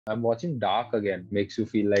I'm watching Dark again. Makes you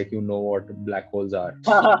feel like you know what black holes are.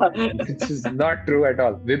 Which is not true at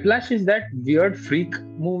all. Whiplash is that weird freak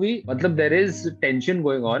movie. मतलब there is tension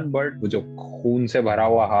going on, but वो जो खून से भरा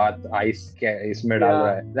हुआ हाथ ice के इसमें डाल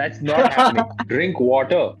रहा है, that's not happening. Drink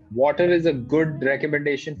water. Water is a good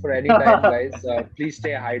recommendation for any time, guys. Please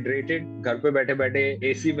stay hydrated. घर पे बैठे बैठे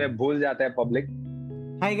AC में भूल जाता है public.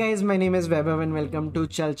 Hi guys, my name is Vaibhav and welcome to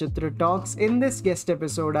Chalchitra Talks. In this guest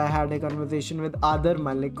episode, I had a conversation with Aadar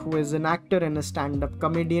Malik, who is an actor and a stand-up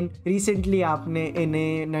comedian. Recently, आपने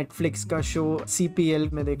इन्हें Netflix का show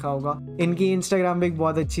CPL में देखा होगा. इनकी Instagram पे एक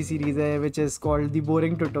बहुत अच्छी series है, which is called The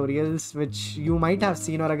Boring Tutorials, which you might have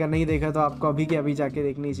seen. और अगर नहीं देखा तो आपको अभी के अभी जाके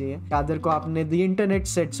देखनी चाहिए. आदर को आपने The Internet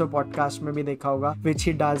Said So podcast में भी देखा होगा, which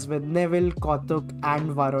he does with Neville, Kautuk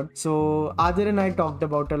and Varun. So Aadar and I talked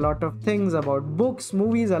about a lot of things, about books, movies,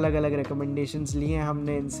 अलग अलग recommendations लिए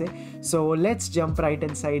हमने इनसे. So let's jump right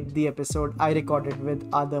inside the episode I recorded with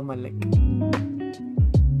Aadar Malik.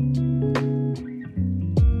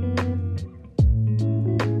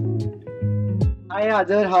 Hi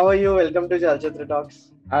Aadar, how are you? Welcome to Chalchitra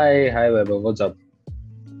Talks. Hi Vaibhav. What's up?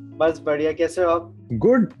 बस बढ़िया, कैसे हो आप?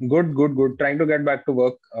 Good. Trying to get back to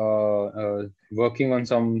work. Working on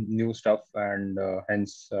some new stuff, and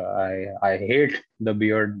hence I hate the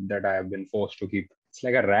beard that I have been forced to keep. It's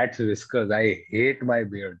like a rat's whiskers. I hate my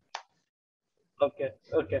beard. Okay.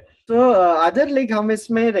 So other like हम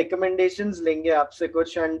इसमें recommendations लेंगे आपसे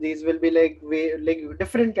कुछ, and these will be like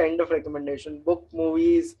different kind of recommendation, book,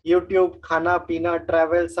 movies, YouTube, खाना पीना,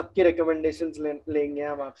 travel, सबकी recommendations लेंगे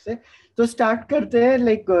हम आपसे. तो start करते हैं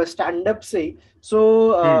like stand-up से.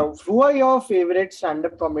 So who are your favorite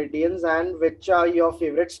stand-up comedians and which are your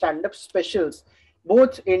favorite stand-up specials?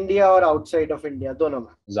 Both India or outside of India, दोनों में.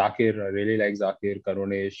 Zakir, I really like Zakir,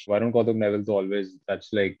 Karunesh, Varun Kautuk, Neville, so always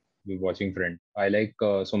that's like watching friend. I like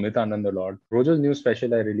Sumit Anand a lot. Rojo's new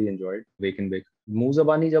special I really enjoyed. Wake and Bake. मुंह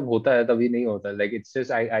जबानी जब होता है तभी नहीं होता. Like it's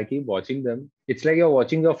just I keep watching them. It's like you're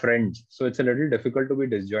watching your friends. So it's a little difficult to be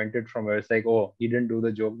disjointed from where it's like, oh, he didn't do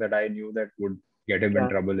the joke that I knew that would get him in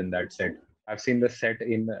trouble in that set. I've seen the set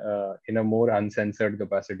in a more uncensored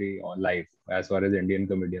capacity on live as far as Indian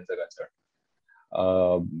comedians are concerned.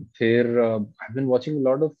 I've been watching a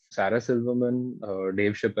lot of Sarah Silverman,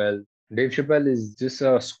 Dave Chappelle. Dave Chappelle is just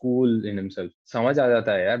a school in himself. समझ आ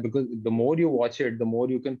जाता है यार, because the more you watch it, the more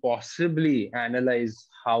you can possibly analyze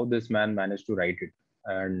how this man managed to write it.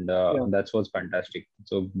 And that's what's fantastic.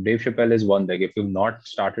 So Dave Chappelle is one. Like if you've not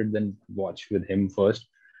started, then watch with him first.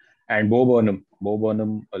 And Bo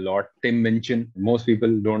Burnham a lot. Tim Minchin. Most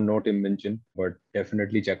people don't know Tim Minchin, but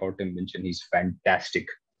definitely check out Tim Minchin. He's fantastic.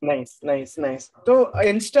 Nice. तो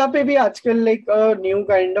Insta पे भी आजकल like new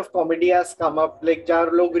kind of comedy has come up, like जहाँ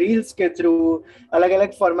लोग reels के through अलग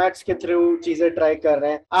अलग formats के थ्रू चीजें ट्राई कर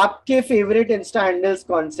रहे हैं. आपके फेवरेट इंस्टा हैंडल्स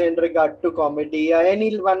कौन से इन रिगार्ड टू कॉमेडी या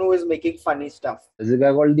anyone who is making funny stuff? There's a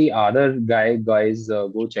guy called the Aadar guy. Guys,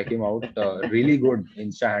 go check him out. Really good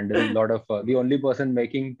Insta handle. Lot of the only person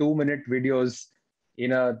making 2-minute videos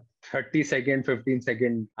in a 30-second,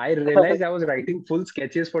 15-second. I realized I was writing full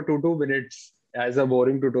sketches for 2 minutes as a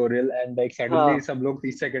boring tutorial, and like suddenly सब लोग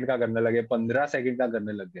 30 second का करने लगे, 15 second का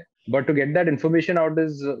करने लगे. But to get that information out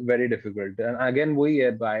is very difficult. And again वही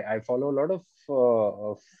है, I follow a lot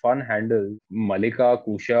of fun handles. Malika,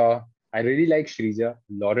 Kusha. I really like Shrija,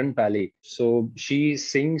 Lauren Pally. So she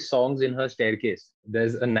sings songs in her staircase.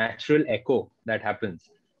 There's a natural echo that happens.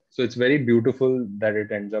 So it's very beautiful that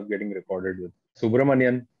it ends up getting recorded with.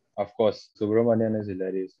 Subramanian, of course. Subramanian is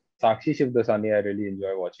hilarious. Sakshi Shivdasani, I really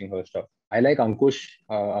enjoy watching her stuff. I like Ankush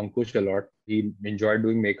a lot. He enjoyed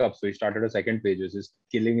doing makeup, so he started a second page, which is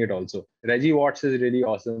killing it also. Reggie Watts is really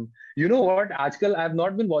awesome. You know what? Ajkal, I've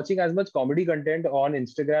not been watching as much comedy content on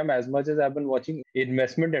Instagram as much as I've been watching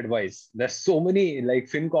investment advice. There's so many, like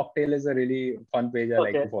Fin Cocktail is a really fun page I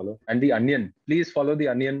like to follow. And The Onion. Please follow The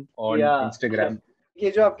Onion on Instagram.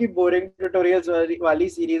 ये जो आपकी boring tutorials वाली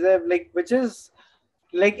series है, like which is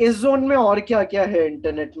like इस zone में और क्या क्या है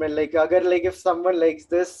इंटरनेट में, लाइक अगर like if someone likes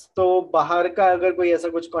this, तो बाहर का अगर कोई ऐसा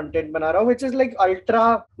कुछ कंटेंट बना रहा हो व्हिच इज लाइक अल्ट्रा,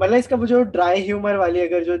 मतलब इसका जो ड्राई ह्यूमर वाली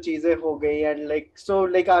अगर जो चीजें हो गई, and like so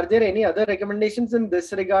like are there any other recommendations in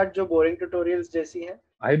this regard जो बोरिंग ट्यूटोरियल्स जैसी है?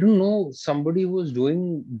 I don't know somebody who is doing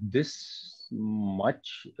this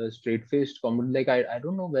much straight faced comedy. Like I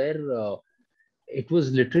don't know where it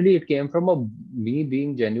was. Literally it came from me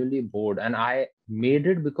being genuinely bored, and I made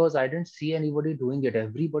it because I didn't see anybody doing it.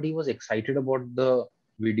 Everybody was excited about the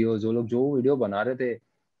videos. जो लोग जो video बना रहे थे,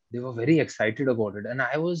 they were very excited about it, and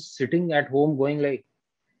I was sitting at home going like,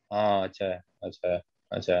 अच्छा.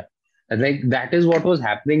 And like that is what was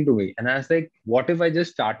happening to me, and I was like, what if I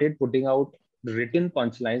just started putting out written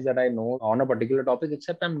punchlines that I know on a particular topic,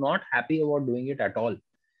 except I'm not happy about doing it at all.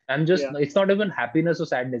 I'm just, Yeah. it's not even happiness or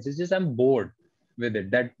sadness. It's just I'm bored with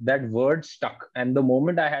it. That word stuck. And the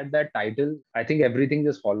moment I had that title, I think everything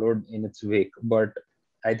just followed in its wake. But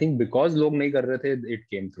I think because log nahi kar rahe the, it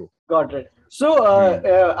came through. Got it. So,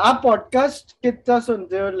 आप podcast कितना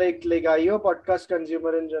सुनते हो? Like, are you a podcast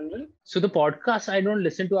consumer in general? So the podcast I don't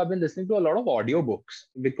listen to. I've been listening to a lot of audiobooks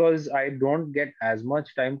because I don't get as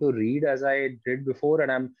much time to read as I did before,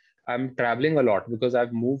 and I'm traveling a lot because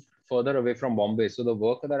I've moved further away from Bombay. So the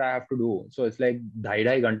work that I have to do, so it's like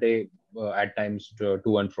dhai ghante at times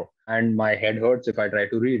to and fro, and my head hurts if I try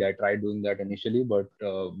to read. I tried doing that initially, but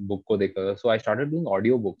book ko dekha. So I started doing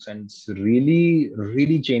audiobooks, and it's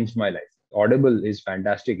really changed my life. Audible is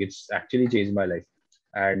fantastic. It's actually changed my life.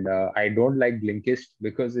 And I don't like Blinkist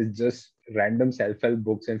because it's just random self-help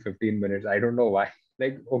books in 15 minutes. I don't know why.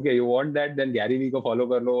 Like, okay, you want that, then Gary Vee को follow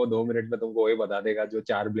कर लो, 2 minute में तुमको वही बता देगा जो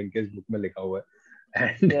 4 Blinkist book में लिखा हुआ है.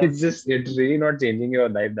 And Yeah. it's really not changing your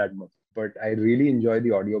life that much. But I really enjoy the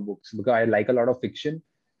audiobooks because I like a lot of fiction,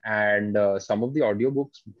 and some of the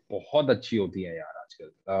audiobooks बहुत अच्छी होती हैं यार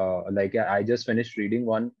आजकल. Like I just finished reading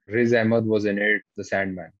one. Riz Ahmed was in it, The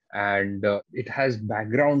Sandman, and it has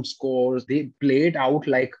background scores. They play it out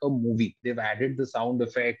like a movie. They've added the sound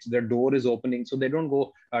effects. The door is opening, so they don't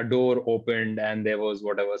go a door opened and there was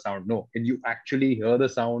whatever sound. No, you actually hear the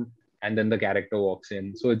sound and then the character walks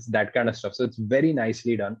in. So it's that kind of stuff. So it's very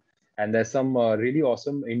nicely done. And there's some really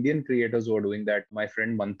awesome Indian creators who are doing that. My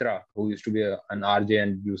friend Mantra, who used to be an RJ,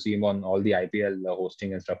 and you see him on all the IPL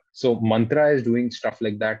hosting and stuff. So Mantra is doing stuff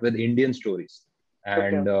like that with Indian stories.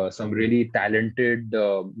 Okay. And some really talented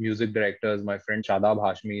music directors. My friend Shadab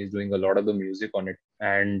Hashmi is doing a lot of the music on it.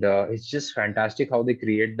 And it's just fantastic how they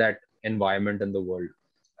create that environment in the world.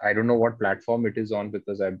 I don't know what platform it is on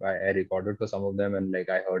because I recorded for some of them, and like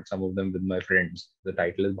I heard some of them with my friends. The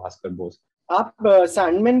title is Bhaskar Bose. आप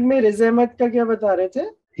Sandman में ridge Ahmad का क्या बता रहे थे?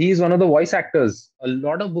 He's one of the voice actors. A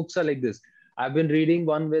lot of books are like this. I've been reading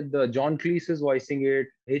one with John Cleese is voicing it.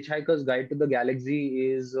 Hitchhiker's Guide to the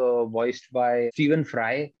Galaxy is voiced by Stephen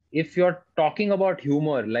Fry. If you're talking about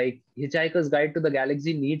humor, like Hitchhiker's Guide to the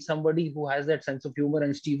Galaxy needs somebody who has that sense of humor,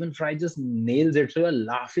 and Stephen Fry just nails it. So you're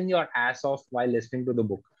laughing your ass off while listening to the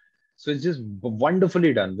book. So it's just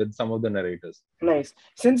wonderfully done with some of the narrators. Nice.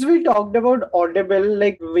 Since we talked about Audible,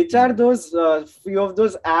 like which are those few of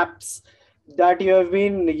those apps that you have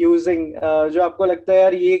been using जो आपको लगता है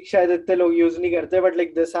यार ये शायद इतने लोग use नहीं करते, but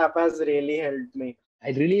like this app has really helped me? I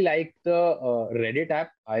really like the Reddit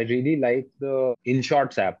app. I really like the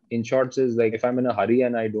InShorts app. InShorts is like if I'm in a hurry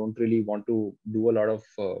and I don't really want to do a lot of,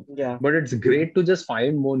 Yeah. but it's great to just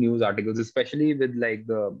find more news articles, especially with like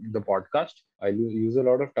the podcast. I use a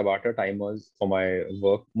lot of Tabata timers for my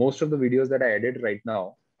work. Most of the videos that I edit right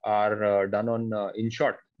now are done on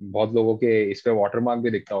InShort. बहुत लोगों के इस पे watermark भी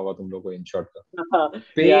दिखता होगा तुम लोगों को InShort का.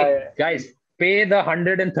 Yeah. Guys, pay the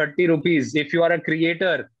 130 rupees if you are a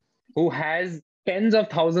creator who has tens of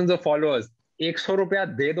thousands of followers. 100 रुपया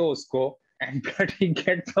दे दो उसको and but he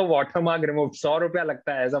gets the watermark removed. 100 रुपया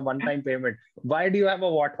लगता है as a one-time payment. Why do you have a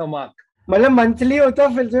watermark? मतलब monthly होता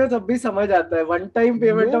फिर जो तब भी समझ आता है, वन टाइम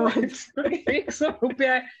पेमेंट No,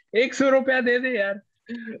 100 रुपया दे दे यार.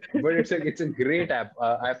 But it's a great app.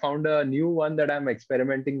 I found a new one that I'm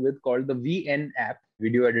experimenting with called the VN app,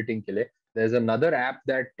 video editing ke liye. There's another app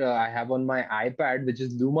that I have on my iPad, which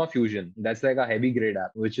is Luma Fusion. That's like a heavy grade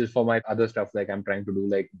app, which is for my other stuff. Like I'm trying to do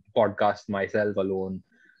like podcast myself alone,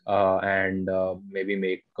 and maybe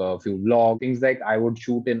make a few vlogs, things like I would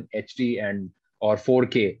shoot in HD and or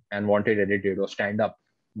 4K and want it edited or stand up,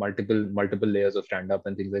 multiple layers of stand up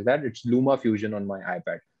and things like that. It's Luma Fusion on my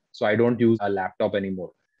iPad. So I don't use a laptop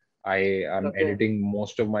anymore. I am editing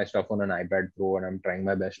most of my stuff on an iPad Pro, and I'm trying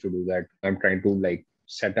my best to do that. I'm trying to like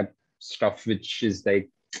set up stuff which is like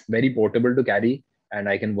very portable to carry, and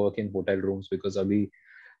I can work in hotel rooms because abhi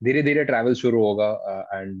धीरे धीरे travel शुरू होगा,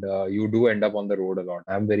 and you do end up on the road a lot.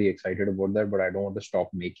 I'm very excited about that, but I don't want to stop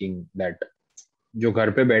making that. जो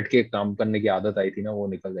घर पे बैठ के काम करने की आदत आई थी ना वो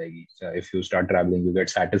निकल जाएगी. If you start traveling, you get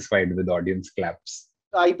satisfied with audience claps.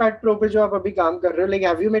 iPad Pro पे जो आप अभी काम कर रहे हो, like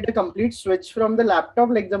have you made a complete switch from the laptop?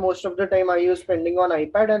 Like the most of the time are you spending on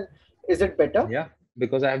iPad, and is it better? Yeah,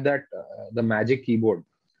 because I have that the magic keyboard,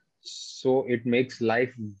 so it makes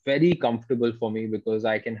life very comfortable for me because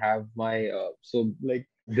I can have my so like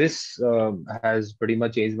this has pretty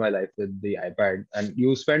much changed my life with the iPad, and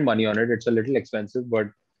you spend money on it. It's a little expensive, but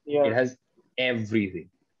it has everything.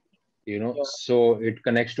 So it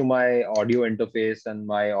connects to my audio interface, and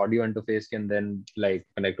my audio interface can then like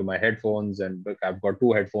connect to my headphones, and I've got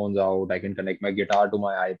 2 headphones out. I can connect my guitar to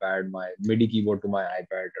my iPad, my MIDI keyboard to my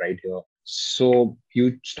iPad right here. So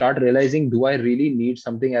you start realizing, do I really need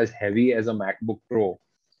something as heavy as a MacBook Pro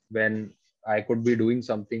when I could be doing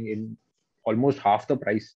something in almost half the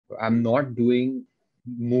price? I'm not doing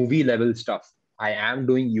movie level stuff. I am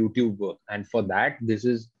doing YouTube work. And for that, this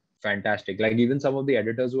is fantastic. Like even some of the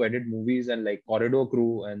editors who edit movies and like Corridor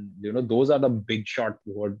Crew, and those are the big shot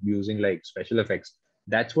who are using like special effects.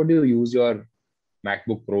 That's what you use your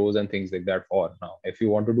MacBook Pros and things like that for now. If you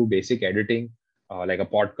want to do basic editing, like a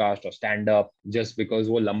podcast or stand up, just because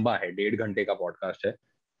वो लंबा है, 1.5 घंटे का podcast है,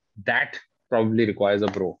 that probably requires a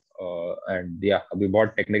pro. And yeah, अभी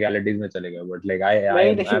बहुत technicalities में चले गए, but like I नहीं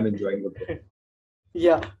am नहीं. I'm enjoying the pro.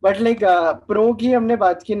 Yeah, but like pro की हमने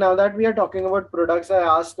बात की. Now that we are talking about products, I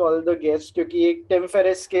asked all the guests क्योंकि एक Tim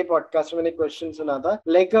Ferriss के podcast में मैंने question सुना था,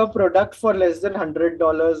 like a product for less than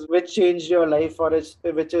 $100 which changed your life or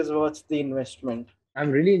which is worth the investment.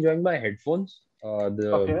 I'm really enjoying my headphones.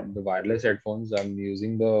 Okay. The wireless headphones. I'm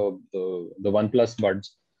using the OnePlus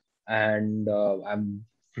buds, and I'm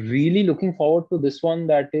really looking forward to this one.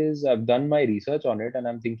 That is, I've done my research on it, and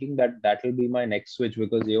I'm thinking that that will be my next switch,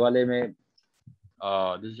 because ये वाले में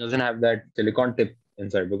this doesn't have that silicon tip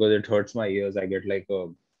inside because it hurts my ears. I get like a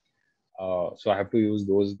so I have to use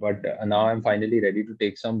those. But now I'm finally ready to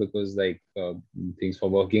take some, because like things for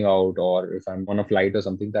working out, or if I'm on a flight or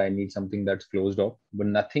something, that I need something that's closed off. But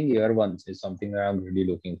nothing ear ones is something that I'm really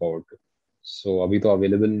looking forward to. So अभी तो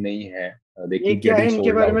available नहीं है. They ये keep क्या है getting इनके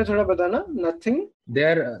sold बारे out. में थोड़ा बताना. Nothing.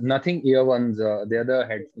 They're nothing ear ones. They're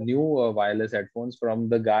the new wireless headphones from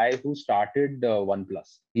the guy who started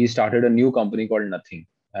OnePlus. He started a new company called Nothing,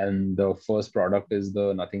 and the first product is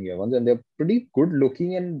the Nothing ear ones, and they're pretty good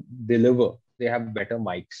looking and deliver. They have better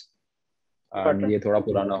mics, Got and it. ये थोड़ा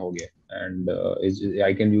पुराना हो गया. And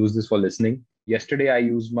I can use this for listening. Yesterday I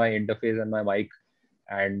used my interface and my mic,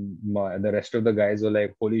 and the rest of the guys were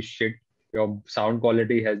like, "Holy shit, your sound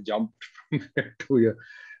quality has jumped to your."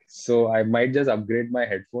 So I might just upgrade my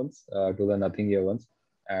headphones to the Nothing ear ones.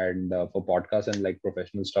 And for podcasts and like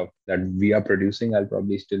professional stuff that we are producing, I'll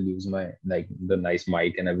probably still use my like the nice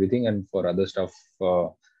mic and everything. And for other stuff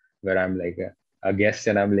where I'm like a guest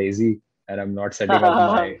and I'm lazy and I'm not setting up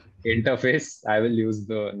my interface, I will use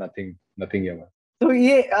the Nothing ear one. तो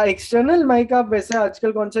ये external mic आप वैसे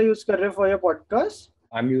आजकल कौन सा use कर रहे हो for your podcast?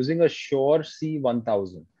 I'm using a Shure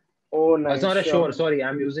C1000. Oh, It's nice. not a Sure. Shure. Sorry,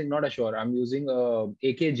 I'm using not a Shure. I'm using a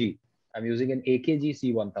AKG. I'm using an AKG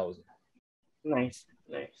C1000. Nice,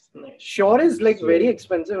 nice, nice. Sure is like So very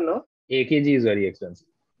expensive, no? AKG is very expensive.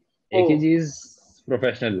 Oh, AKG is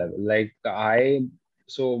professional level. Like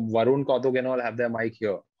so Varun Kautuk and all have their mic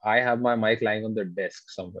here. I have my mic lying on the desk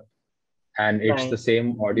somewhere, and it's the nice.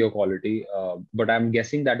 same audio quality. But I'm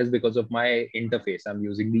guessing that is because of my interface. I'm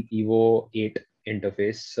using the Evo 8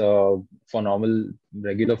 interface. For normal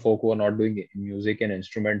regular folk who are not doing music and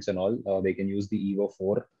instruments and all, they can use the Evo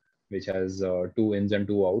 4, which has 2 ins and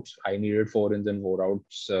 2 outs. I needed 4 ins and 4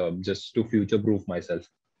 outs just to future proof myself.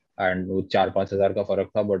 And वो 4-5 हजार का फर्क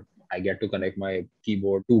था, but I get to connect my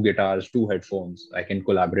keyboard, 2 guitars, 2 headphones. I can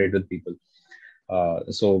collaborate with people.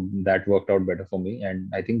 So that worked out better for me, and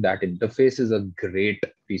I think that interface is a great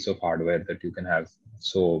piece of hardware that you can have.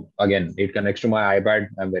 So again, it connects to my iPad.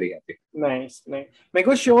 I'm very happy. Nice, nice. मेरे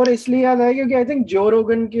को sure इसलिए याद आया क्योंकि I think जो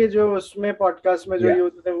रोगन के जो उसमें पॉडकास्ट में जो Yeah,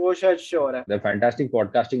 यूज होते हैं वो शायद श्योर है. they're fantastic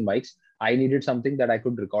podcasting mics. I needed something that I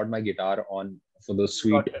could record my guitar on for the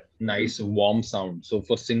sweet, Got it. nice, warm sound. So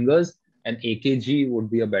for singers, an AKG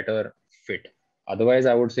would be a better fit. Otherwise,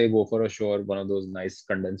 I would say go for a Shure, one of those nice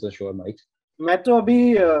condenser Shure mics. मैं तो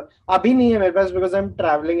अभी नहीं है मेरे पास because I am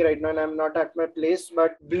travelling right now and I am not at my place.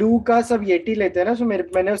 But blue का सब Yeti लेते हैं ना, सो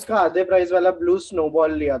मैंने उसका आधे प्राइस वाला ब्लू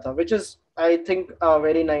स्नोबॉल लिया था which is I think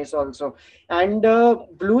very nice also. And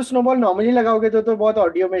blue snowball normally लगाओगे तो बहुत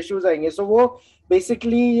ऑडियो में इश्यूज आएंगे. सो वो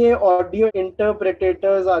बेसिकली ये ऑडियो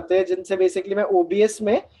इंटरप्रेटेटर्स आते हैं जिनसे बेसिकली मैं ओबीएस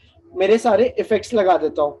में मेरे सारे इफेक्ट्स लगा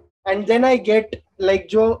देता हूँ. And then I get like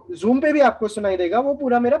जो जूम पे भी आपको सुनाई देगा वो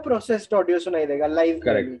पूरा मेरा प्रोसेस्ड ऑडियो सुनाई देगा लाइव में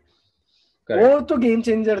Correct. भी. Correct. वो तो गेम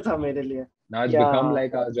चेंजर था मेरे लिए. Now it's become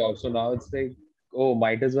like our job. So now it's like, oh,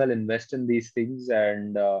 might as well invest in these things.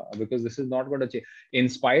 And because this is not going to change. In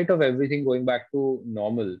spite of everything going back to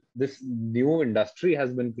normal, this new industry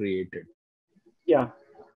has been created. Yeah.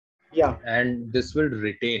 Yeah. And this will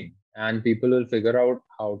retain. And people will figure out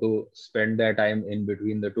how to spend their time in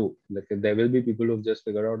between the two. Like there will be people who've just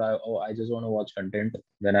figured out, oh, I just want to watch content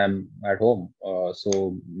when I'm at home.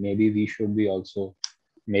 So maybe we should be also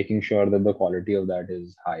making sure that the quality of that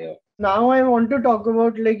is higher. Now I want to talk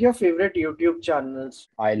about like your favorite YouTube channels.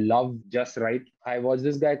 I love Just Right. I watch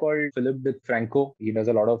this guy called Philip DeFranco. He does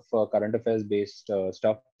a lot of current affairs based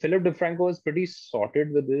stuff. Philip DeFranco is pretty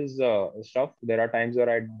sorted with his stuff. There are times where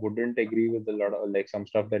I wouldn't agree with a lot of like some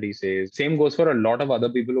stuff that he says. Same goes for a lot of other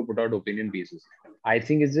people who put out opinion pieces. I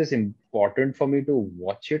think it's just important for me to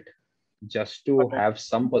watch it just to Okay. have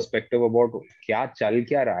some perspective about kya chal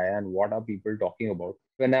kya raha hai and what are people talking about.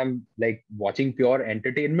 When I'm like watching pure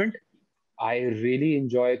entertainment, I really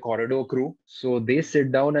enjoy Corridor Crew. So they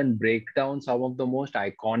sit down and break down some of the most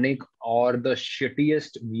iconic or the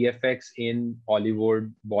shittiest VFX in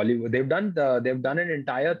Hollywood, Bollywood. They've done an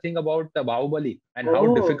entire thing about the Bahubali and how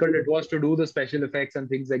Oh, difficult it was to do the special effects and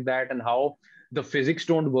things like that, and how the physics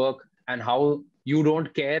don't work, and how you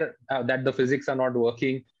don't care that the physics are not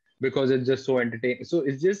working because it's just so entertaining. So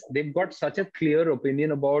it's just they've got such a clear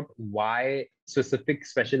opinion about why specific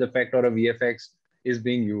special effect or a VFX is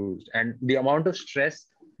being used, and the amount of stress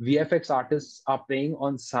VFX artists are paying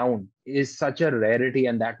on sound is such a rarity,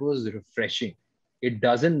 and that was refreshing. It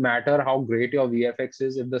doesn't matter how great your VFX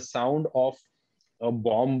is, if the sound of a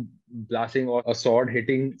bomb blasting or a sword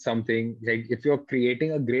hitting something, like if you're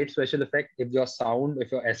creating a great special effect, if your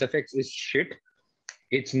SFX is shit,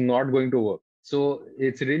 it's not going to work. So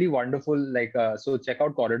it's really wonderful. So check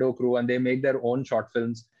out Corridor Crew, and they make their own short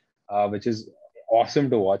films, which is awesome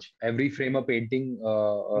to watch. Every frame a painting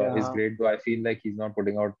is yeah. great, though I feel like he's not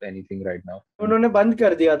putting out anything right now. उन्होंने बंद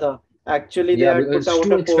कर दिया था. Actually, they Yeah, had because put it's out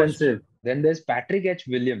too a post. expensive. Then there's Patrick H.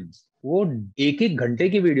 Williams. वो एक एक घंटे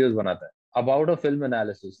की videos बनाता है about a film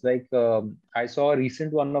analysis. I saw a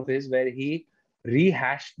recent one of his where he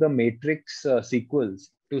rehashed the Matrix sequels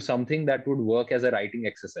to something that would work as a writing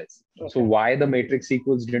exercise. So Okay. why the Matrix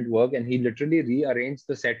sequels didn't work, and he literally rearranged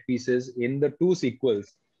the set pieces in the two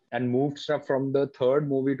sequels and moved stuff from the third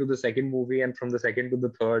movie to the second movie and from the second to the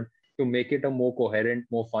third to make it a more coherent,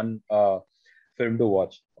 more fun film to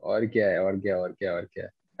watch. और क्या है और क्या और क्या और क्या.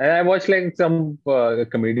 And I watch like some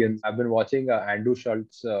comedians. I've been watching Andrew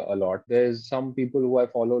Schultz a lot. There's some people who I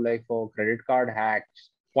follow like for credit card hacks.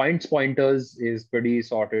 Pointers is pretty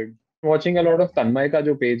sorted. Watching a lot of Tanmay ka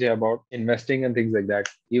jo page hai about investing and things like that.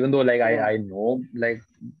 Even though like Yeah. I know like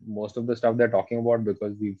most of the stuff they're talking about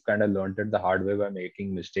because we've kind of learned it the hard way by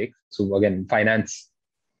making mistakes. So again, finance.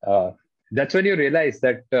 That's when you realize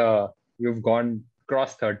that you've gone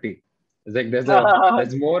cross 30. It's like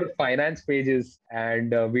there's more finance pages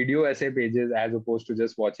and video essay pages as opposed to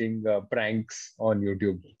just watching pranks on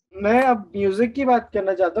YouTube. मैं अब music की बात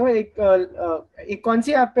करना चाहता हूँ. एक कौन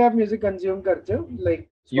सी app पे आप म्यूजिक कंज्यूम करते हो? Like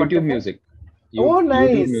YouTube Spotify. Music. Oh YouTube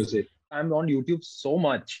nice. Music. I'm on YouTube so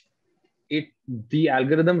much. It the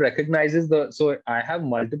algorithm recognizes so I have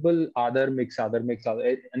multiple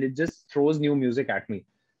and it just throws new music at me.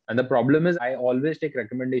 And the problem is I always take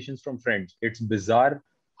recommendations from friends. It's bizarre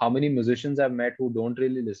how many musicians I've met who don't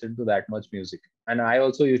really listen to that much music. And I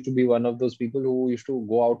also used to be one of those people who used to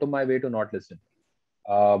go out of my way to not listen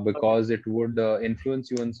because it would influence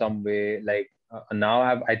you in some way.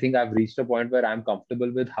 Now I think I've reached a point where I'm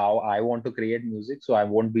comfortable with how I want to create music. So I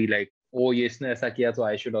won't be like, oh, yes, इसने ऐसा किया, so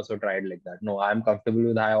I should also try it like that. No, I'm comfortable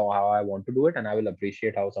with how I want to do it, and I will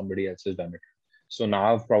appreciate how somebody else has done it. So now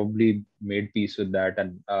I've probably made peace with that,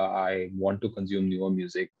 and I want to consume newer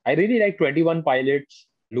music. I really like 21 Pilots,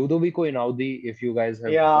 Ludovico Einaudi, if you guys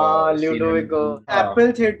have या seen him. ल्यूडोविको.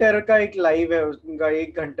 Apple theatre का एक live है उनका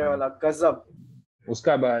 1 घंटे वाला. गजब.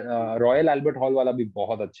 उसका royal Albert hall वाला भी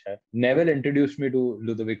बहुत अच्छा है. Neville introduced me to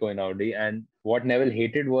Ludovico Einaudi, and what Neville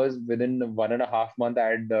hated was within 1.5 months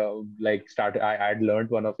I had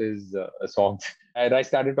learned one of his songs, and I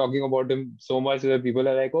started talking about him so much that people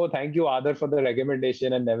are like, oh, thank you Aadar for the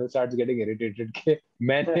recommendation, and Neville starts getting irritated कि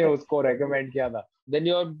मैंने उसको recommend किया था. Then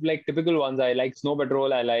you're like typical ones. I like Snow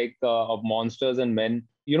Patrol, I like of Monsters and Men.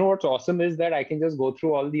 You know what's awesome is that I can just go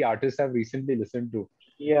through all the artists I've recently listened to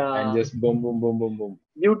and just boom, boom, boom, boom, boom.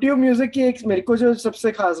 YouTube music की एक मेरे को जो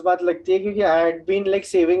सबसे खास बात लगती है क्योंकि I had been like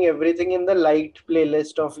saving everything in the liked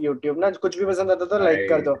playlist of YouTube ना. कुछ भी पसंद आता तो लाइक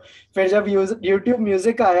कर दो. फिर जब YouTube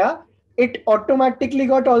म्यूजिक आया, it automatically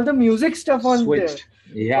got all the music stuff on their.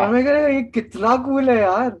 Yeah. और मैं कह रहा ये कितना कूल है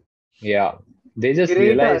यार. Yeah. They just Great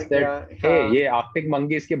realized arc that, यार. hey, हाँ. ये Arctic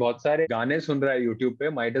Monkeys के बहुत सारे गाने सुन रहा है YouTube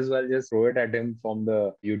पे, might as well just throw it at him from the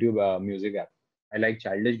YouTube music app. I like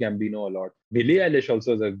Childish Gambino a lot. Billie Eilish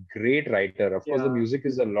also is a great writer. Of course, the Yeah. music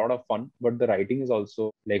is a lot of fun, but the writing is also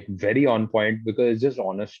like very on point because it's just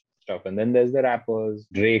honest stuff. And then there's the rappers,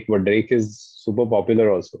 Drake, but Drake is super popular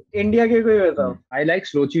also. India के कोई बताओ. I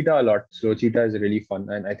like Slow Cheetah a lot. Slow Cheetah is really fun,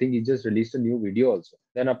 and I think he just released a new video also.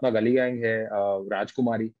 Then अपना गली gang है,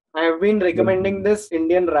 Rajkumari. I have been But recommending this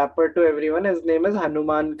Indian rapper to everyone. His name is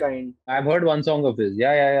Hanuman Kind. I've heard one song of his.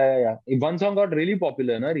 Yeah. One song got really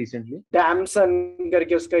popular, na, recently. Damn Son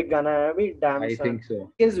करके उसका एक गाना है अभी Damn I Son. think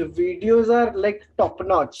so. His videos are like top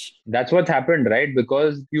notch. That's what's happened, right?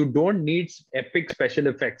 Because you don't need epic special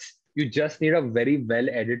effects. You just need a very well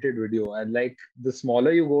edited video. And like the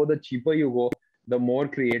smaller you go, the cheaper you go, the more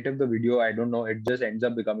creative the video. I don't know. It just ends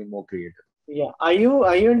up becoming more creative. Yeah. Are you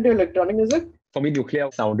into electronic music? For me, Nuclear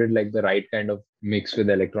sounded like the right kind of mix with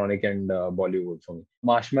electronic and Bollywood for me.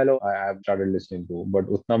 Marshmallow, I have started listening to, but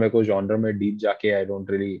utna meko genre mein deep jaake, I don't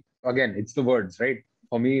really. Again, it's the words, right?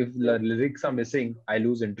 For me, if the lyrics are missing, I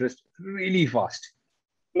lose interest really fast.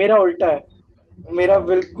 मेरा उल्टा है. मेरा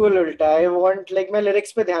बिल्कुल उल्टा है. I want like मैं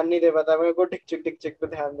lyrics पे ध्यान नहीं दे पाता. मेरे को टिक चिक पे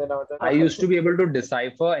ध्यान देना होता I है. used to be able to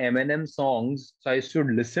decipher Eminem songs, so I used to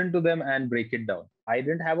listen to them and break it down. I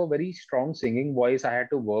didn't have a very strong singing voice. I had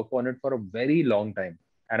to work on it for a very long time.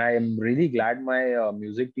 And I am really glad my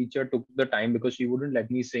music teacher took the time because she wouldn't let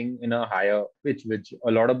me sing in a higher pitch, which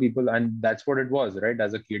a lot of people, and that's what it was, right?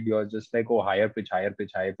 As a kid, you're just like, oh, higher pitch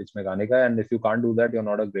mein gaane ka. And if you can't do that, you're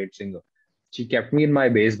not a great singer. She kept me in my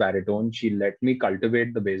bass baritone. She let me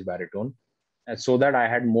cultivate the bass baritone so that I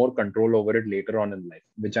had more control over it later on in life,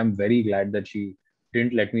 which I'm very glad that she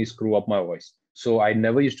didn't let me screw up my voice. So I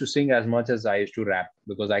never used to sing as much as I used to rap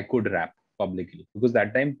because I could rap publicly. Because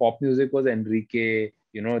that time pop music was Enrique,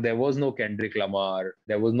 there was no Kendrick Lamar,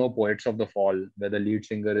 there was no Poets of the Fall, where the lead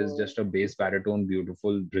singer is just a bass baritone,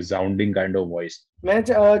 beautiful, resounding kind of voice. मैं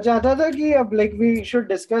चाहता था कि अब like we should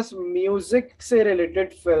discuss music से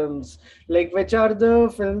related films. Like which are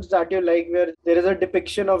the films that you like where there is a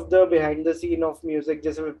depiction of the behind the scene of music,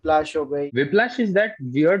 जैसे Whiplash हो गई. Whiplash is that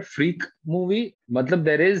weird freak movie. मतलब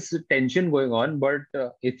there is tension going on, but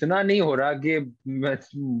इतना नहीं हो रहा कि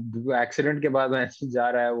accident के बाद ऐसे जा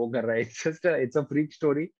रहा है वो कर रहा है. It's a freak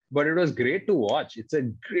story, but it was great to watch. It's a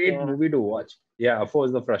great movie to watch. Yeah, of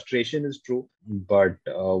course the frustration is true, but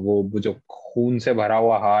वो जो खून से भरा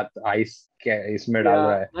हुआ हाथ आइस इसमें डाल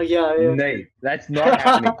रहा है. नहीं, that's not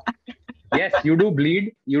happening. Yes, you do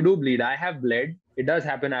bleed. I have bled. It does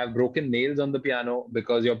happen. I've broken nails on the piano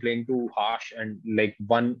because you're playing too harsh, and like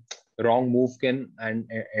one wrong move can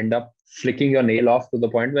end up flicking your nail off to the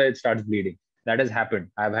point where it starts bleeding. That has happened.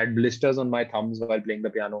 I've had blisters on my thumbs while playing the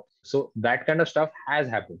piano. So that kind of stuff has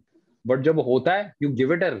happened. But जब होता है, you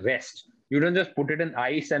give it a rest. You don't just put it in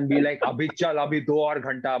ice and be like, अभी चल, अभी 2 और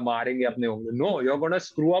घंटा मारेंगे अपने होंगे. No, you're going to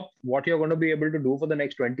screw up what you're going to be able to do for the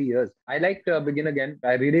next 20 years. I liked Begin Again.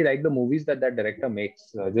 I really like the movies that director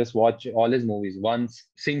makes. Just watch all his movies. Once,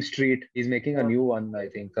 Sing Street, he's making a new one, I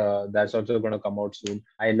think. That's also going to come out soon.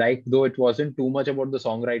 I like, though it wasn't too much about the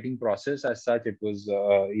songwriting process as such. It was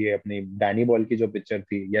ये अपनी Danny Boyle की जो picture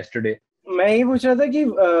थी, Yesterday. मैं ही पूछ रहा था कि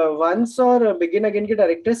Once और Begin Again के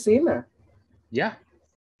डायरेक्टर सेम है. Yeah.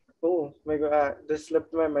 Oh my god, this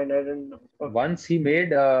slipped my mind. I didn't know. Okay. Once he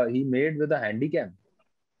made with a handycam.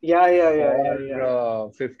 Yeah.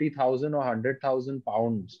 50,000 or 100,000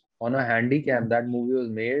 pounds on a handycam. That movie was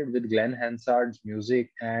made with Glenn Hansard's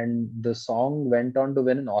music, and the song went on to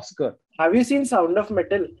win an Oscar. Have you seen Sound of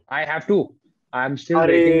Metal? I have to. I'm still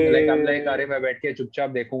waiting. Like I'm like, अरे मैं बैठ के चुपचाप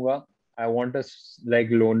देखूंगा. I want a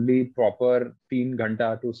like lonely proper 3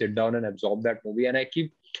 घंटा to sit down and absorb that movie, and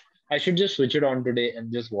I should just switch it on today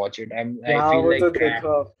and just watch it. I feel like crap.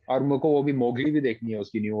 और मुझको वो भी मोगली भी देखनी है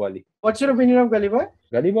उसकी न्यू वाली. What's your opinion of Gully Boy?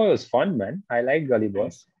 Gully Boy was fun, man. I like Gully Boy.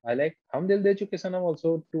 I like Hum Dil De Chuke Sanam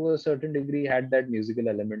also to a certain degree had that musical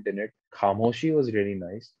element in it. Khamoshi was really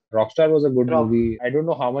nice. Rockstar was a good movie. I don't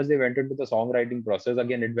know how much they went into the songwriting process.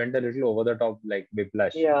 Again, it went a little over the top, like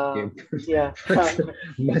Whiplash. Yeah.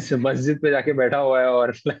 मस्जिद पे जाके बैठा हुआ है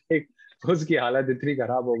और like उसकी हालत इतनी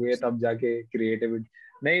खराब हो गई है तब जाके creativity.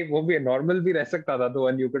 नहीं, वो भी नॉर्मल भी रह सकता था तो,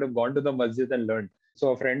 and you could have gone to the masjid and learned.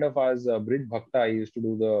 So a friend of ours, Brij Bhakta, he used to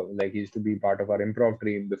do he used to be part of our improv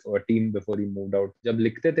team before he moved out. जब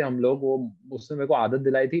लिखते थे हम लोग, वो उसने मेरे को आदत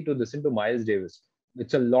दिलाई थी to listen to Miles Davis.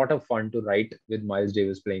 It's a lot of fun to write with Miles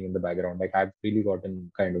Davis playing in the background. Like I've really gotten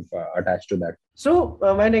kind of attached to that. So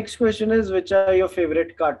my next question is, which are your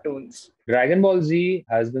favorite cartoons? Dragon Ball Z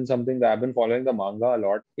has been something that I've been following the manga a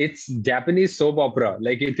lot. It's Japanese soap opera.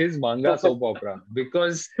 Like it is manga soap opera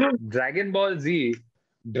because Dragon Ball Z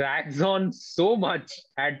drags on so much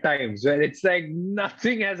at times where it's like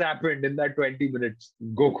nothing has happened in that 20 minutes.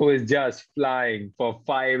 Goku is just flying for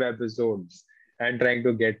 5 episodes and trying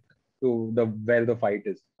to get to where the fight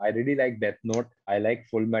is. I really like Death Note. I like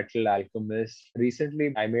Full Metal Alchemist.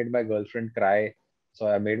 Recently, I made my girlfriend cry. So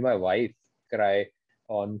I made my wife cry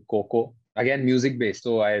on Coco. Again, music based.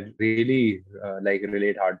 So I really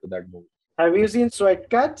relate hard to that movie. Have you seen Sweat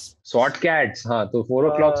Cats? SWAT Cats, हाँ तो 4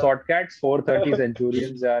 o'clock Uh, SWAT Cats, 4:30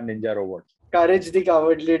 Centurions या Ninja Robots. Courage the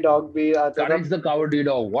Cowardly Dog भी आता था. Courage the Cowardly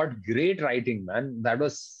Dog. What great writing, man. That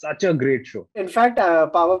was such a great show. In fact,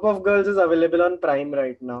 Powerpuff Girls is available on Prime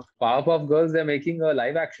right now. Powerpuff Girls, they're making a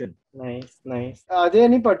live action. Nice, nice. Are there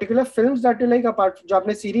any particular films that you like apart जो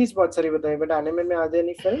आपने series बहुत सारी बताई, but anime में are there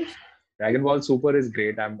any films? Dragon Ball Super is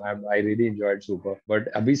great. I really enjoyed Super.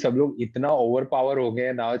 But अभी सब लोग इतना overpower हो गए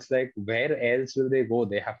हैं. Now it's like, where else will they go?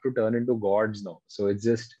 They have to turn into gods now. So it's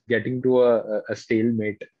just getting to a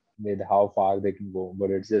stalemate with how far they can go.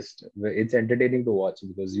 But it's entertaining to watch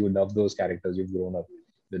because you love those characters. You've grown up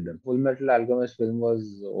with them. Full Metal Alchemist film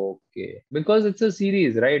was okay because it's a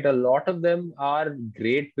series, right? A lot of them are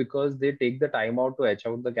great because they take the time out to etch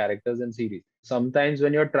out the characters in series. Sometimes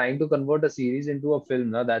when you're trying to convert a series into a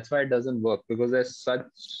film, now that's why it doesn't work, because there's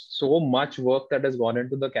so much work that has gone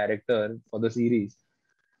into the character for the series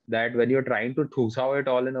that when you're trying to thusaw it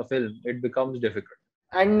all in a film, it becomes difficult.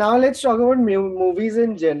 And now let's talk about movies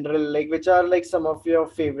in general, like which are like some of your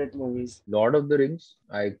favorite movies. Lord of the Rings,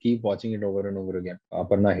 I keep watching it over and over again.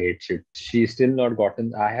 Aparna hates it. She's still not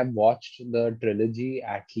gotten. I have watched the trilogy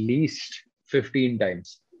at least 15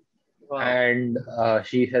 times. Wow. And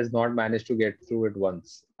she has not managed to get through it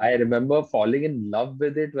once. I remember falling in love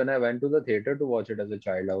with it when I went to the theater to watch it as a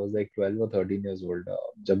child. I was like 12 or 13 years old.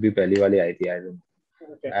 जब भी पहली वाली आई थी, I don't know.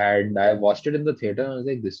 Okay. And I watched it in the theater and I was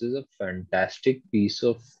like, this is a fantastic piece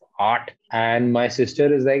of art. And my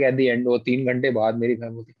sister is like, at the end, वो 3 घंटे बाद मेरी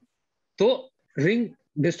बहन बोलती, तो ring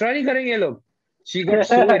destroy नहीं करेंगे ये लोग. She got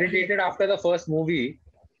so irritated after the first movie.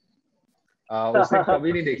 उसने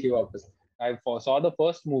कभी नहीं देखी वापस. I saw the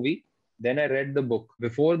first movie. Then I read the book.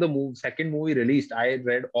 Before the second movie released, I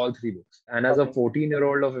read all 3 books. And as a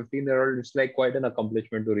 14-year-old or 15-year-old, it's like quite an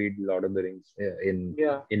accomplishment to read Lord of the Rings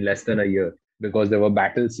in less than a year. Because there were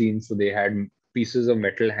battle scenes, so they had pieces of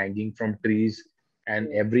metal hanging from trees. And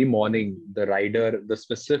every morning, the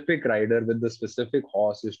specific rider with the specific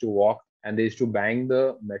horse used to walk, and they used to bang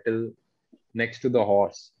the metal next to the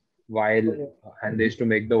horse and they used to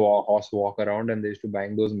make the horse walk around, and they used to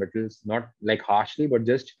bang those metals, not like harshly, but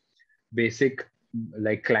just basic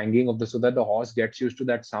like clanging of so that the horse gets used to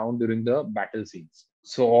that sound during the battle scenes.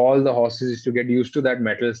 So all the horses used to get used to that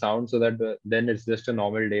metal sound, so that then it's just a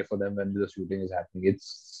normal day for them when the shooting is happening.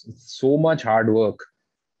 It's so much hard work,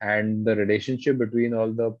 and the relationship between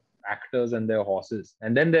all the actors and their horses.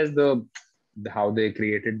 And then there's how they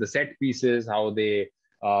created the set pieces, how they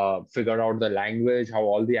figured out the language, how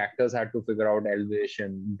all the actors had to figure out Elvish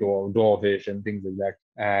and Dwarvish and things like that,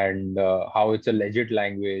 and how it's a legit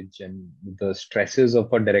language, and the stresses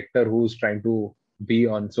of a director who's trying to be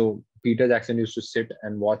on. So Peter Jackson used to sit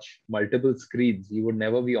and watch multiple screens. He would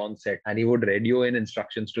never be on set, and he would radio in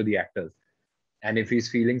instructions to the actors. And if he's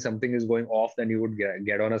feeling something is going off, then he would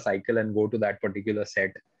get on a cycle and go to that particular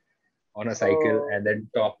set on a cycle and then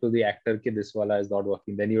talk to the actor that this wala is not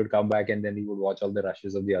working. Then he would come back and then he would watch all the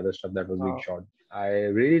rushes of the other stuff that was being shot. I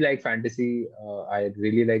really like fantasy. I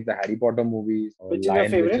really like the Harry Potter movies. Which is your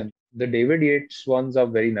favorite? The David Yates ones are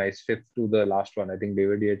very nice. 5th to the last one, I think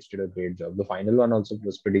David Yates did a great job. The final one also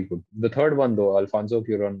was pretty good. The third one though, Alfonso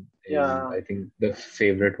Cuarón, is I think the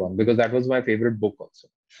favorite one, because that was my favorite book also.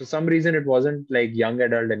 For some reason, it wasn't like young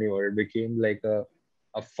adult anymore. It became like a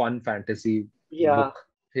fun fantasy book.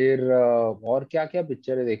 फिर और क्या क्या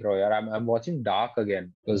picture देख रहा हो यार? I'm watching Dark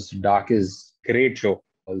again because Dark is great show.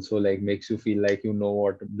 Also like makes you feel like you know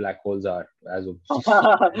what black holes are, as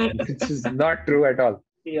which is not true at all.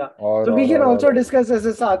 Yeah. So we can also discuss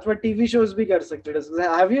ऐसे साथ में TV shows भी कर सकते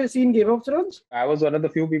हैं. Have you seen Game of Thrones? I was one of the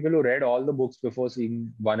few people who read all the books before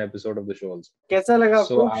seeing one episode of the show also. कैसा लगा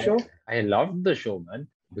आपको show? I loved the show, man,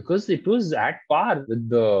 because it was at par with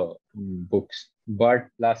the books. But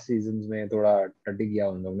last seasons में थोड़ा टटी गया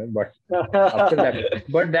उन लोगों ने. But after that,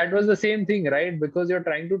 but that was the same thing, right? Because you're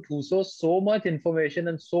trying to thuso so much information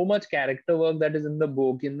and so much character work that is in the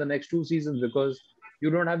book in the next 2 seasons, because you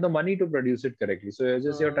don't have the money to produce it correctly. So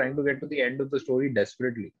you're trying to get to the end of the story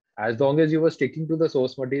desperately. As long as you were sticking to the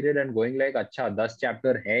source material and going like, अच्छा 10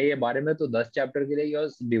 chapter है ये बारे में, तो 10 chapter के लिए you're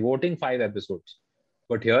devoting 5 episodes.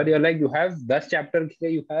 But here you're like, you have 10 chapter के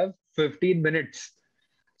लिए you have 15 minutes.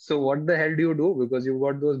 So what the hell do you do? Because you've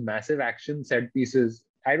got those massive action set pieces.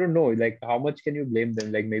 I don't know, like how much can you blame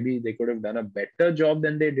them? Like maybe they could have done a better job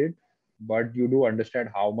than they did, but you do understand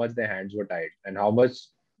how much their hands were tied and how much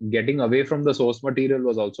getting away from the source material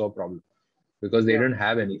was also a problem, because they didn't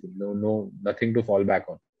have anything, nothing to fall back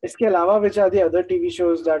on. इसके अलावा, which are the other TV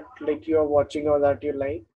shows that like you are watching or that you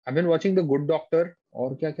like? I've been watching The Good Doctor.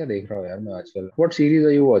 और क्या क्या देख रहा हूँ यार मैं आजकल. What series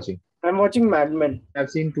are you watching? I'm watching Mad Men. I've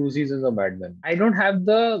seen 2 seasons of Mad Men. I don't have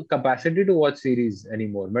the capacity to watch series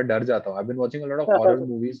anymore. मैं डर जाता हूँ. I've been watching a lot of horror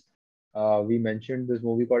movies. We mentioned this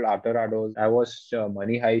movie called After Hours. I watched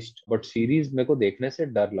Money Heist, but series मेरे को देखने से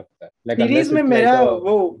डर लगता है. Like सीरीज unless में it's like मेरा a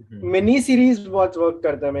वो मिनी सीरीज बहुत वर्क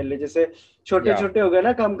करता है मेरे लिए, जैसे छोटे yeah, छोटे हो गए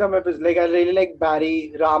ना, कम कम episode. Like I really like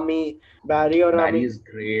बैरी और Barry Rami. is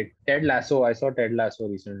great. Ted Lasso. I saw Ted Lasso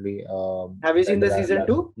recently. Have you seen the Ted season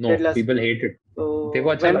 2 Lasso. Ted No, lasso? people hate it. देखो तो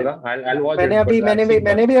अच्छा लगा. I'll watch मैंने it, अभी but I've seen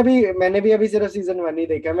one. मैंने भी अभी सिर्फ सीजन 1 ही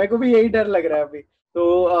देखा है. मेरे को भी यही डर लग रहा है अभी.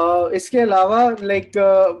 तो इसके अलावा लाइक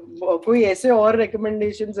कोई ऐसे और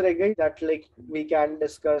रिकमेंडेशंस रह गई that like we can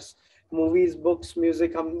discuss? Movies, books,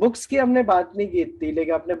 music. हम बुक्स की हमने बात नहीं की थी,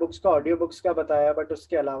 लेकिन आपने बुक्स का, ऑडियो बुक्स का बताया, बट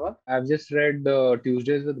उसके अलावा I've just read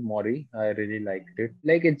Tuesdays with Maury. I really liked it.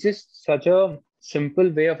 Like it's just such a simple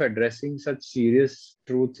way of addressing such serious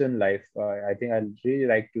truths in life. I think I really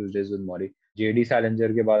like Tuesdays with Maury. JD Salinger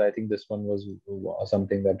ke baad, I think this one was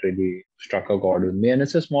something that really struck a chord with me. And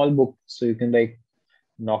it's a small book, so you can like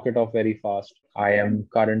knock it off very fast. I am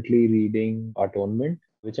currently reading Atonement,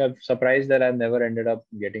 which I'm surprised that I've never ended up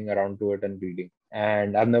getting around to it and reading.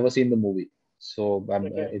 And I've never seen the movie. So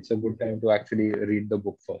okay. it's a good time to actually read the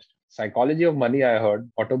book first. Psychology of Money, I heard.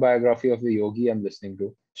 Autobiography of the Yogi, I'm listening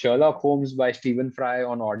to. Sherlock Holmes by Stephen Fry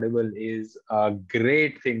on Audible is a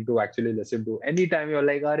great thing to actually listen to. Anytime you're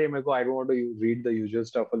like, Are, meko, I don't want to read the usual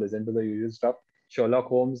stuff or listen to the usual stuff. Sherlock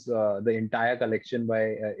Holmes, the entire collection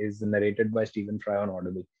by is narrated by Stephen Fry on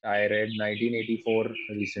Audible. I read 1984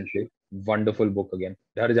 recently. Wonderful book again.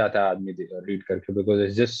 डर जाता है आदमी read करके because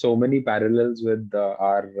there's just so many parallels with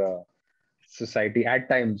our society at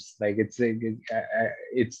times. Like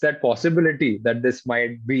it's that possibility that this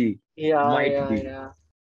might be. या बिल्कुल.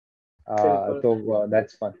 So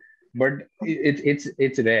that's fun. But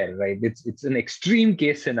it's rare, right? It's an extreme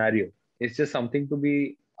case scenario. It's just something to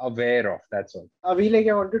be aware of. That's all. अभी like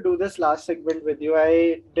I want to do this last segment with you.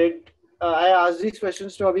 I asked these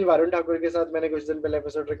questions to अभी वरुण ठाकुर के साथ मैंने कुछ दिन पहले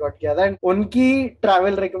episode record किया था, एंड उनकी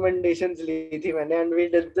ट्रैवल रिकमेंडेशंस ली थी मैंने, and we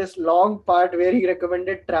did this long part where he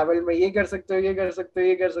recommended travel में ये कर सकते हो, ये कर सकते हो,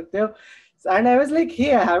 ये कर सकते हो. And I was like,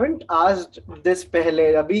 hey, I haven't asked this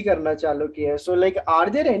पहले, अभी करना चालू किया. So like, are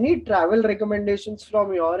there any travel recommendations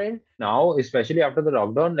from your end? Now, especially after the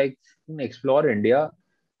lockdown, like explore India.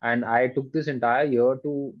 And I took this entire year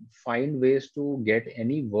to find ways to get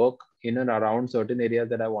any work in and around certain areas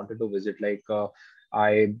that I wanted to visit. Like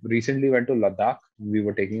I recently went to Ladakh. We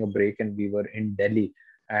were taking a break and we were in Delhi.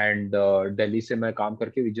 And Delhi se main kaam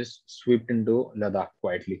karke, we just swept into Ladakh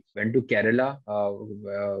quietly. Went to Kerala,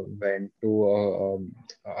 went to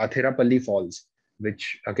Athirapalli Falls,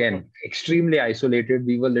 which again, extremely isolated.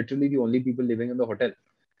 We were literally the only people living in the hotel.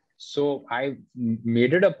 So I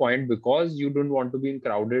made it a point, because you don't want to be in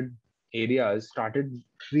crowded areas, started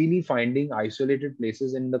really finding isolated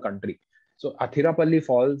places in the country. So Athirapalli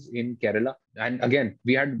Falls in Kerala. And again,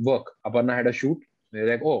 we had work. Aparna had a shoot. We were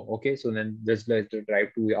like, oh, okay. So then let's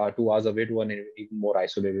drive 2 hours away to an even more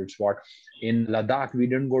isolated spot. In Ladakh, we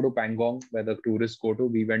didn't go to Pangong, where the tourists go to.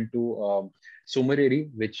 We went to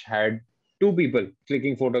Sumareri, which had two people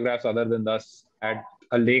clicking photographs other than us at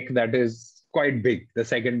a lake that is quite big, the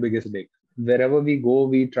second biggest lake. Wherever we go,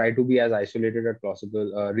 we try to be as isolated as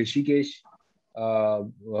possible. Rishikesh,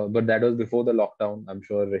 but that was before the lockdown. I'm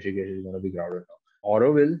sure Rishikesh is going to be crowded now.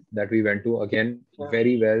 Auroville, that we went to, again,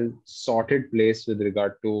 very well sorted place with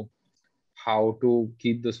regard to how to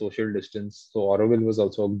keep the social distance. So Auroville was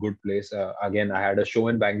also a good place. Again, I had a show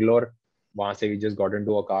in Bangalore. वहां से we just got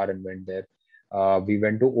into a car and went there. We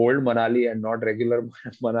went to Old Manali and not regular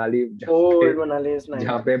Manali. Old Manali is nice.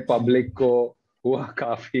 जहाँ पे public को हुआ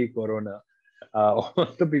काफी corona.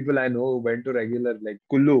 All the people I know who went to regular like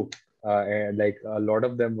Kullu, and like a lot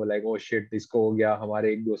of them were like, oh shit, इसको हो गया,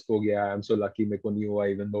 हमारे एक दोस्त को हो गया. I'm so lucky मेरे को नहीं हुआ,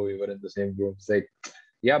 even though we were in the same group. It's like,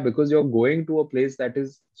 yeah, because you're going to a place that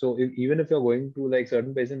is so. Even if you're going to like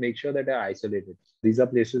certain places, make sure that they're isolated. These are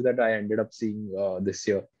places that I ended up seeing this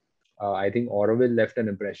year. I think Auroville left an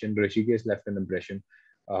impression. Rishikesh left an impression.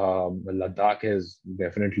 Ladakh is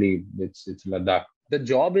definitely it's Ladakh. The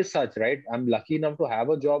job is such, right? I'm lucky enough to have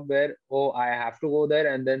a job where, oh, I have to go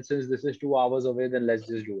there, and then since this is 2 hours away, then let's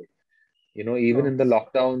just do it. Even in the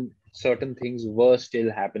lockdown, certain things were still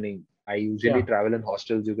happening. I usually travel in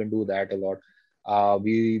hostels. You can do that a lot.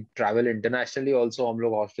 We travel internationally also. हम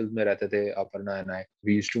लोग hostels में रहते थे, Aparna and I.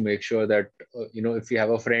 We used to make sure that if we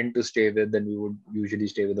have a friend to stay with, then we would usually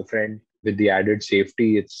stay with a friend. With the added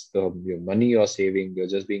safety, it's your money you're saving. You're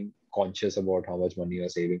just being conscious about how much money you're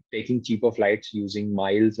saving. Taking cheaper flights, using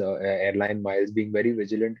miles, airline miles, being very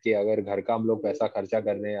vigilant कि अगर घर का हम लोग पैसा खर्चा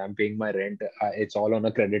कर रहे हैं, I'm paying my rent. It's all on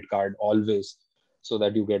a credit card always. so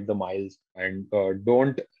that you get the miles. And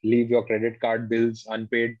don't leave your credit card bills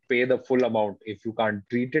unpaid. Pay the full amount. If you can't,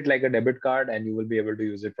 treat it like a debit card and you will be able to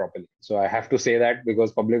use it properly. So I have to say that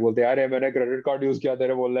because public bolte yaar maine credit card use kiya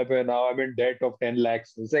tere bolne pe, now I'm in debt of 10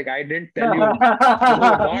 lakhs. It's like, I didn't tell you to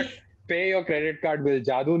not pay your credit card bill.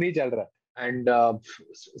 Jadoo nahi chal raha. And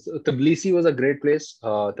Tbilisi was a great place.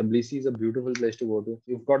 Tbilisi is a beautiful place to go to.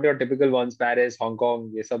 You've got your typical ones, Paris, Hong Kong.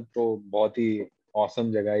 ये सब तो बहुत ही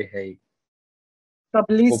awesome जगह ही है.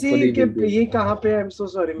 तबलीसी Hopefully के we'll be able. ये कहाँ पे? आई एम सो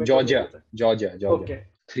सॉरी, मेरे को नहीं Georgia, पता. Georgia, Georgia. Okay.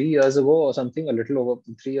 3 years ago or something, a little over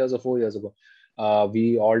 3 years or 4 years ago,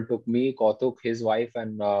 we all took, me, Kautuk, his wife,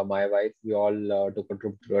 and my wife. We all took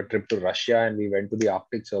a trip to Russia, and we went to the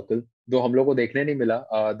Arctic Circle. Though हम लोग को देखने नहीं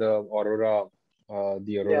मिला the aurora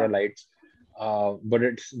Yeah. lights, but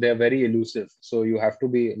they're very elusive. So you have to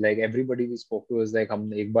be like, everybody we spoke to is like,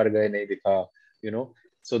 हम एक बार गए नहीं दिखा, you know.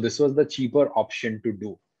 So this was the cheaper option to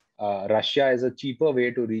do. Russia is a cheaper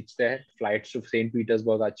way to reach there. Flights to St.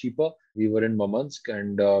 Petersburg are cheaper. We were in Murmansk,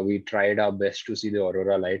 and we tried our best to see the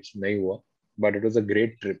aurora lights. Nahi hua, but it was a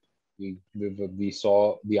great trip. We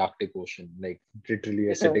saw the Arctic Ocean, like literally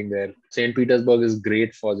you're sitting there. St. Petersburg is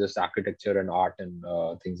great for just architecture and art and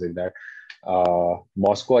things like that.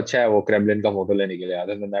 Moscow अच्छा है वो Kremlin का photo लेने के लिए.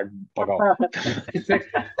 Other than that, pagao.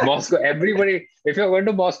 Moscow, everybody, if you're going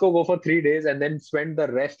to Moscow, go for 3 days and then spend the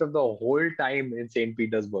rest of the whole time in St.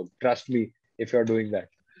 Petersburg. Trust me, if you're doing that.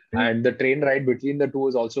 And the train ride between the two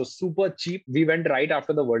is also super cheap. We went right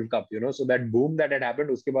after the World Cup, you know, so that boom that had happened,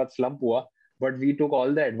 uske baad slump hua. But we took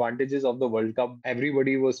all the advantages of the World Cup.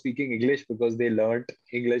 Everybody was speaking English because they learned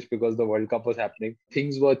English because the World Cup was happening.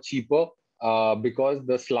 Things were cheaper because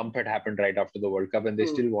the slump had happened right after the World Cup, and they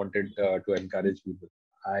still wanted to encourage people.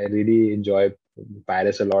 I really enjoy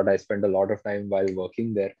Paris a lot. I spent a lot of time while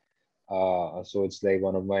working there. So it's like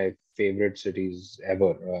one of my favorite cities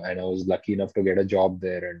ever. And I was lucky enough to get a job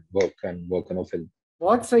there and work on a film.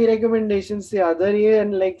 बहुत सही recommendations थे आदर ये,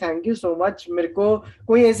 and like thank you so much. मेरे को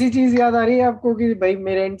कोई ऐसी चीज याद आ रही है आपको कि भाई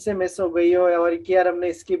मेरे एंड से मिस हो गई हो, और कि यार हमने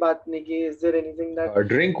इसकी बात नहीं की? Is there anything that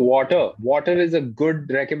drink water? Water is a good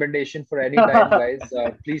recommendation for any time, guys.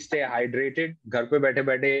 Please stay hydrated. घर पे बैठे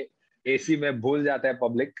बैठे AC में भूल जाता है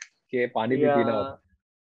public कि पानी भी पीना होता है.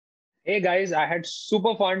 Hey guys, I had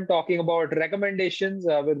super fun talking about recommendations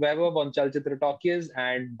with Vaibhav on Chalchitra Talks,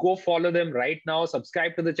 and go follow them right now.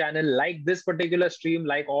 Subscribe to the channel, like this particular stream,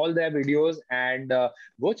 like all their videos, and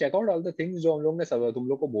go check out all the things जो हम लोग ने सब तुम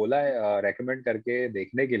लोग को बोला है recommend करके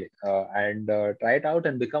देखने के लिए, and try it out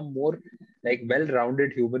and become more like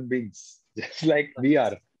well-rounded human beings, just like we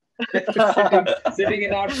are. Sitting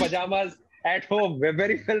in our pajamas at home. We're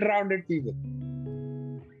very well-rounded people.